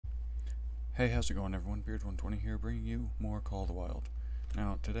Hey, how's it going everyone? Beard120 here, bringing you more Call of the Wild.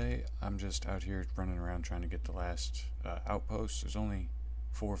 Now, today, I'm just out here running around trying to get the last outposts. There's only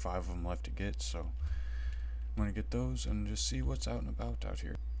 4 or 5 of them left to get, so I'm going to get those and just see what's out and about out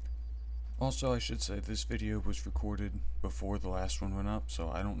here. Also, I should say, this video was recorded before the last one went up,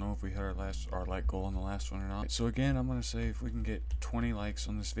 so I don't know if we hit our like goal on the last one or not. So again, I'm going to say if we can get 20 likes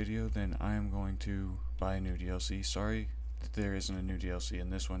on this video, then I am going to buy a new DLC. Sorry that there isn't a new DLC in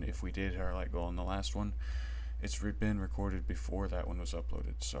this one. If we did hit our like goal on the last one, it's been recorded before that one was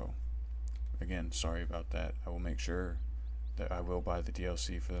uploaded, so again, sorry about that. I will make sure that I will buy the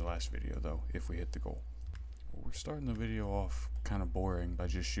DLC for the last video though, if we hit the goal. We're starting the video off kind of boring by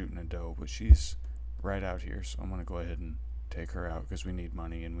just shooting a doe, but she's right out here, so I'm going to go ahead and take her out because we need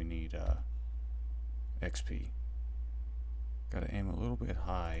money and we need XP. Got to aim a little bit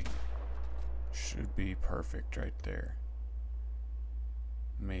high. Should be perfect right there.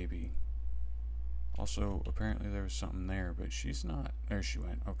 Maybe. Also, apparently there was something there, but she's not. There she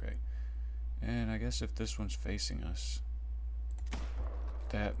went. Okay. And I guess if this one's facing us,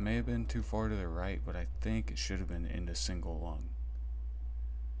 that may have been too far to the right, but I think it should have been into single lung.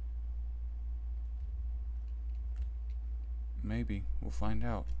 Maybe. We'll find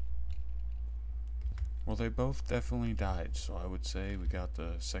out. Well, they both definitely died, so I would say we got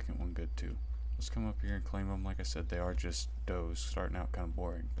the second one good too. Let's come up here and claim them. Like I said, they are just does, starting out kind of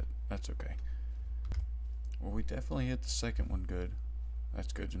boring, but that's okay. Well, we definitely hit the second one good.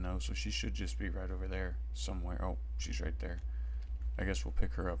 That's good to know, so she should just be right over there somewhere. Oh, she's right there. I guess we'll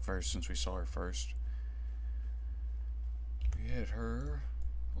pick her up first since we saw her first. We hit her,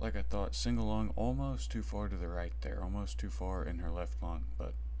 like I thought, single lung, almost too far to the right there. Almost too far in her left lung,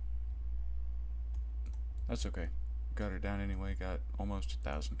 but that's okay. Got her down anyway, got almost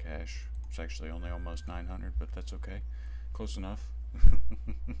 1,000 cash. It's actually only almost 900, but that's okay. Close enough.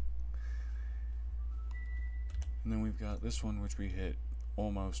 And then we've got this one, which we hit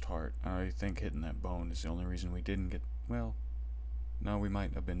almost heart. I think hitting that bone is the only reason we didn't get, well, no, we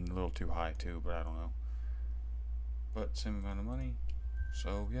might have been a little too high too, but I don't know. But same amount of money,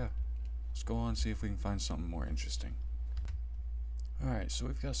 so yeah. Let's go on and see if we can find something more interesting. Alright, so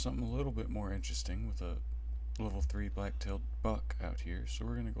we've got something a little bit more interesting with a level 3 black-tailed buck out here, so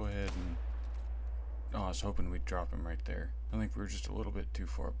we're gonna go ahead and, oh, I was hoping we'd drop him right there. I think we were just a little bit too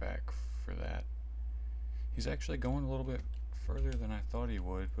far back for that. He's actually going a little bit further than I thought he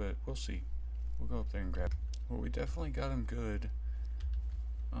would, but we'll see. We'll go up there and grab him. Well, we definitely got him good.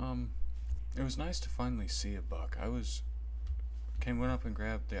 It was nice to finally see a buck. Went up and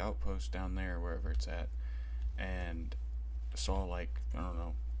grabbed the outpost down there, wherever it's at, and saw like, I don't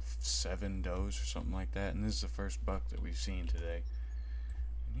know, 7 does or something like that, and this is the first buck that we've seen today.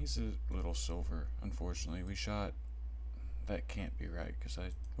 And he's a little silver, unfortunately. We shot, that can't be right, because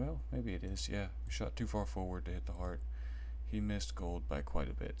well, maybe it is, yeah. We shot too far forward to hit the heart. He missed gold by quite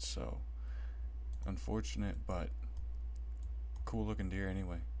a bit, so unfortunate, but cool looking deer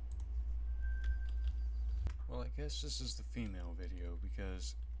anyway. Well, I guess this is the female video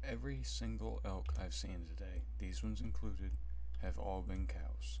because every single elk I've seen today, these ones included, have all been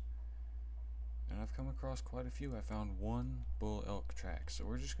cows. And I've come across quite a few. I found 1 bull elk track, so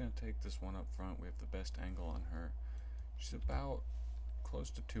we're just going to take this one up front. We have the best angle on her. She's about close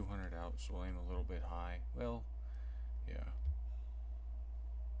to 200 out, so we'll aim a little bit high. Well, yeah.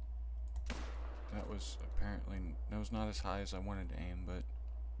 That was not as high as I wanted to aim, but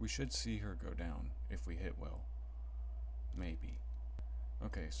we should see her go down if we hit well. Maybe.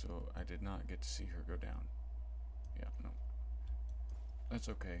 Okay, so I did not get to see her go down. Yeah, no. That's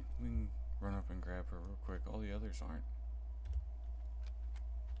okay. We can run up and grab her real quick. All the others aren't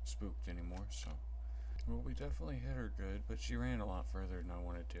spooked anymore, so. Well, we definitely hit her good, but she ran a lot further than I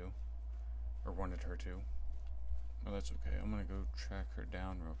wanted to. Or wanted her to. Well, that's okay. I'm gonna go track her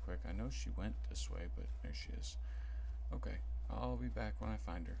down real quick. I know she went this way, but there she is. Okay. I'll be back when I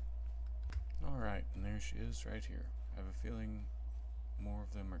find her. Alright, and there she is right here. I have a feeling more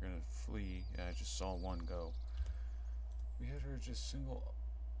of them are gonna flee. Yeah, I just saw one go. We hit her just single.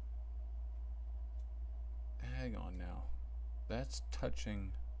 Hang on now. That's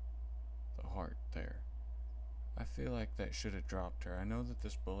touching the heart there. I feel like that should have dropped her. I know that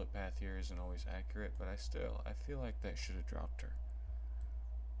this bullet path here isn't always accurate, but I feel like that should have dropped her.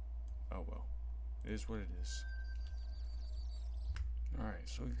 Oh well. It is what it is. Alright,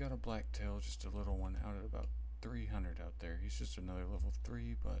 so we've got a blacktail, just a little one, out at about 300 out there. He's just another level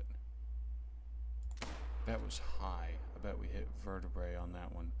 3, but that was high. I bet we hit vertebrae on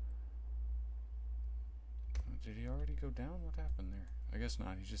that one. Did he already go down? What happened there? I guess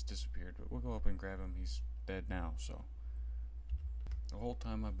not, he just disappeared, but we'll go up and grab him. He's dead now, so. The whole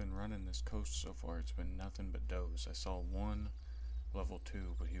time I've been running this coast so far, it's been nothing but does. I saw one level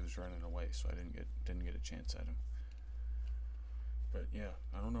 2, but he was running away, so I didn't get a chance at him. But yeah,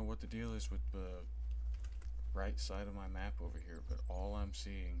 I don't know what the deal is with the right side of my map over here, but all I'm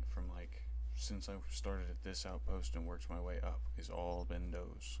seeing from like since I started at this outpost and worked my way up is all been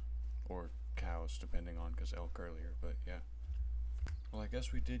does or cows, depending on, because elk earlier. But yeah, well, I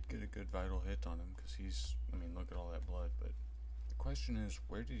guess we did get a good vital hit on him, because I mean, look at all that blood. But the question is,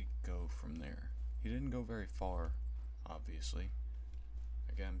 where did he go from there? He didn't go very far, obviously.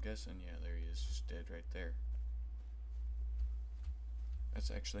 Again, I'm guessing, yeah, there he is, just dead right there. That's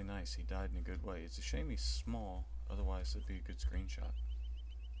actually nice. He died in a good way. It's a shame he's small, otherwise it'd be a good screenshot.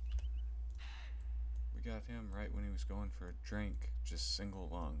 We got him right when he was going for a drink, just single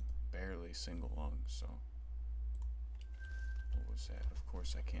lung, barely single lung, so. What was that? Of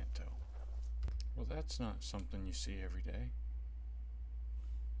course I can't tell. Well, that's not something you see every day.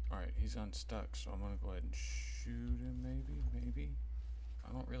 Alright, he's unstuck, so I'm gonna go ahead and shoot him, maybe?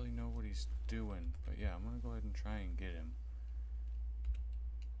 I don't really know what he's doing, but yeah, I'm gonna go ahead and try and get him.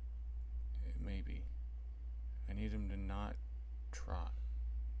 Maybe. I need him to not trot.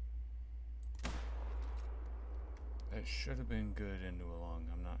 That should have been good into a lung,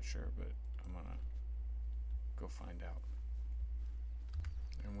 I'm not sure, but I'm gonna go find out.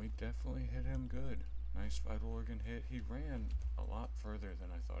 And we definitely hit him good. Nice vital organ hit. He ran a lot further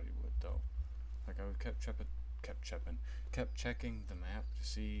than I thought he would, though. Like, I kept checking the map to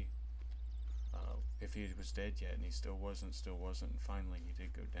see if he was dead yet, and he still wasn't, and finally he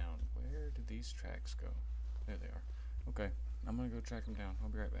did go down. Where did these tracks go? There they are. Okay, I'm gonna go track him down. I'll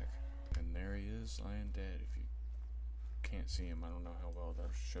be right back. And there he is, lying dead. If you can't see him, I don't know how well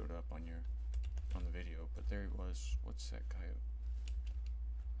that showed up on the video, but there he was. What's that coyote?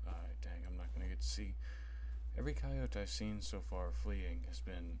 Dang, I'm not gonna get to see. Every coyote I've seen so far fleeing has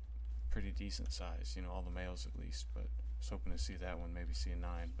been pretty decent size, you know, all the males at least, but I was hoping to see that one, maybe see a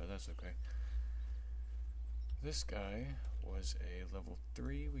 9, but that's okay. This guy was a level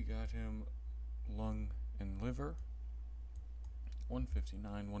 3. We got him lung and liver.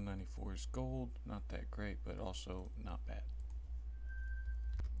 159, 194 is gold. Not that great, but also not bad.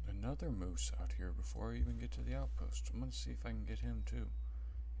 Another moose out here before I even get to the outpost. I'm going to see if I can get him too.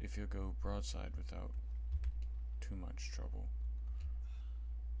 If he'll go broadside without too much trouble.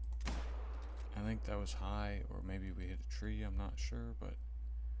 I think that was high, or maybe we hit a tree, I'm not sure, but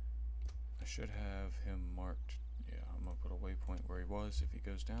I should have him marked. Yeah, I'm gonna put a waypoint where he was. If he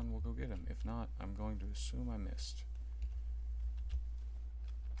goes down, we'll go get him. If not, I'm going to assume I missed.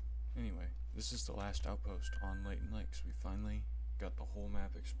 Anyway, this is the last outpost on Layton Lakes. We finally got the whole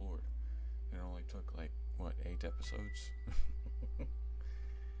map explored. It only took like, what, 8 episodes?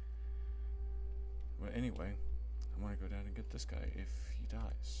 But anyway, I'm gonna go down and get this guy if he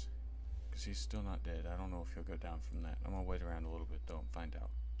dies. Because he's still not dead. I don't know if he'll go down from that. I'm gonna wait around a little bit though and find out.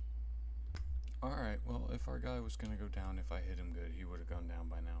 Alright, well, if our guy was gonna go down, if I hit him good, he would have gone down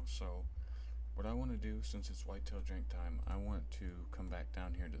by now. So, what I want to do, since it's whitetail drink time, I want to come back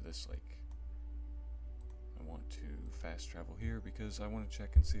down here to this lake. I want to fast travel here because I want to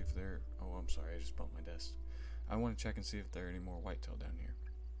check and see if there... Oh, I'm sorry, I just bumped my desk. I want to check and see if there are any more whitetail down here.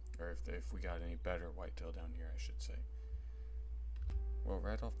 Or if we got any better whitetail down here, I should say. Well,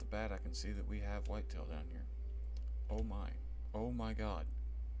 right off the bat, I can see that we have whitetail down here. Oh my. Oh my god.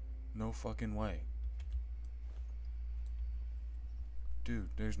 No fucking way. Dude,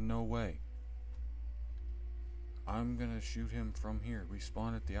 there's no way. I'm gonna shoot him from here. We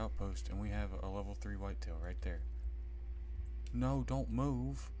spawn at the outpost and we have a level 3 whitetail right there. No, don't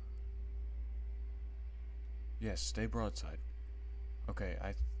move. Yes, stay broadside. Okay,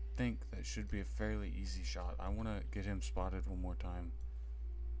 I think that should be a fairly easy shot. I want to get him spotted one more time.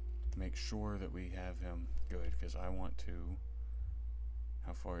 Make sure that we have him good, because I want to...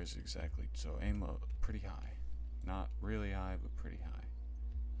 How far is it exactly? So aim up pretty high. Not really high, but pretty high.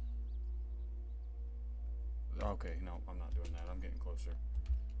 Okay, no, I'm not doing that. I'm getting closer.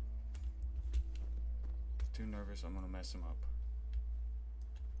 Too nervous, I'm going to mess him up.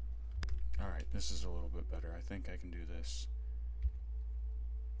 Alright, this is a little bit better. I think I can do this.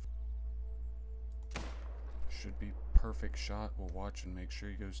 Should be perfect shot. We'll watch and make sure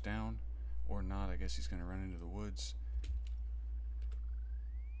he goes down. Or not, I guess he's going to run into the woods.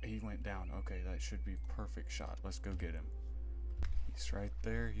 He went down. Okay, that should be perfect shot. Let's go get him. He's right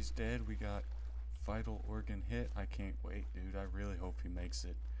there. He's dead. We got vital organ hit. I can't wait, dude. I really hope he makes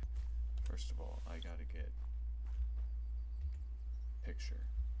it. First of all, I gotta get picture.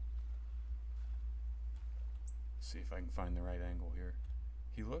 See if I can find the right angle here.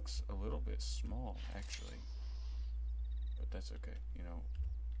 He looks a little bit small, actually. but that's okay. You know,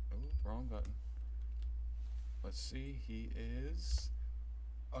 oh, wrong button. Let's see, he is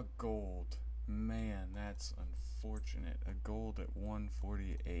a gold. Man, that's unfortunate. A gold at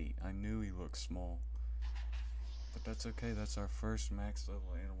 148. I knew he looked small. But that's okay, that's our first max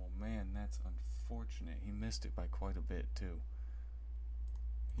level animal. Man, that's unfortunate. He missed it by quite a bit, too.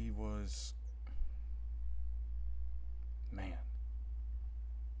 He was... Man.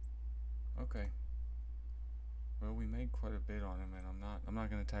 Okay. Well, we made quite a bit on him, and I'm not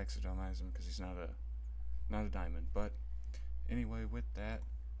gonna taxidermize him because he's not a diamond. But anyway, with that,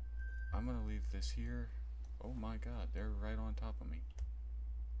 I'm gonna leave this here. Oh my god, they're right on top of me.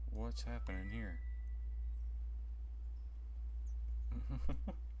 What's happening here?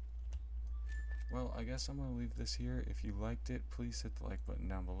 Well, I guess I'm gonna leave this here. If you liked it, please hit the like button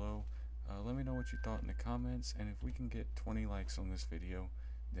down below. Let me know what you thought in the comments, and if we can get 20 likes on this video,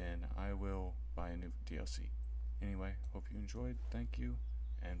 then I will buy a new DLC. Anyway, hope you enjoyed. Thank you,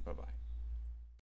 and bye-bye.